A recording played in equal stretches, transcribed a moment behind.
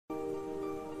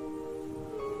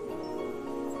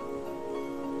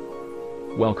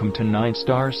Welcome to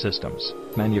 9-Star Systems,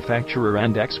 manufacturer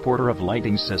and exporter of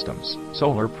lighting systems,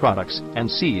 solar products, and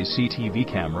CCTV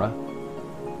camera.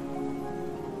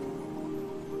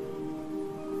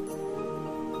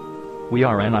 We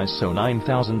are an ISO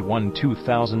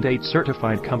 9001-2008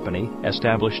 certified company,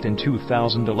 established in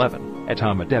 2011, at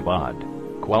Ahmedabad.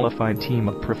 Qualified team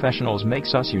of professionals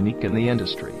makes us unique in the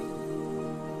industry.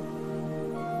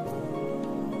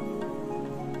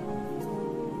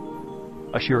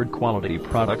 Assured quality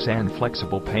products and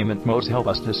flexible payment modes help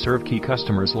us to serve key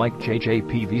customers like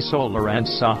JJPV Solar and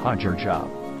Sahajar Job.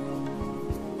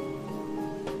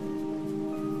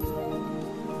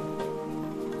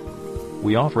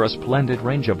 We offer a splendid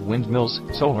range of windmills,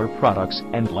 solar products,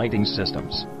 and lighting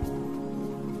systems.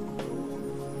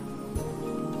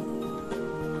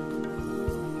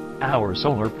 Our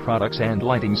solar products and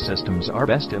lighting systems are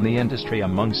best in the industry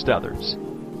amongst others.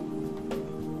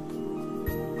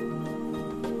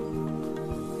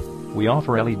 We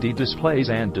offer LED displays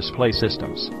and display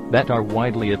systems that are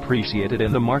widely appreciated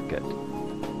in the market.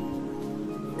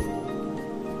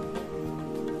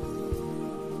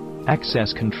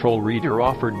 Access control reader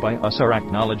offered by us are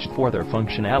acknowledged for their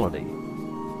functionality.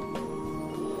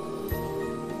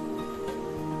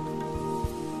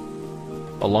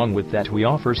 Along with that, we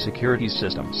offer security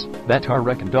systems that are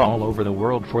reckoned all over the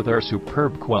world for their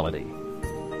superb quality.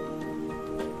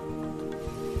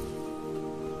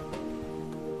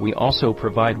 We also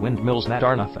provide windmills that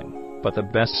are nothing but the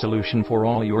best solution for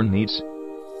all your needs.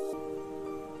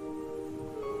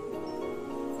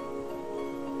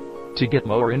 To get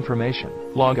more information,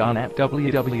 log on at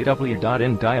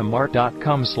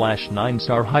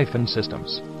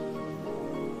www.indiamart.com/9star-systems.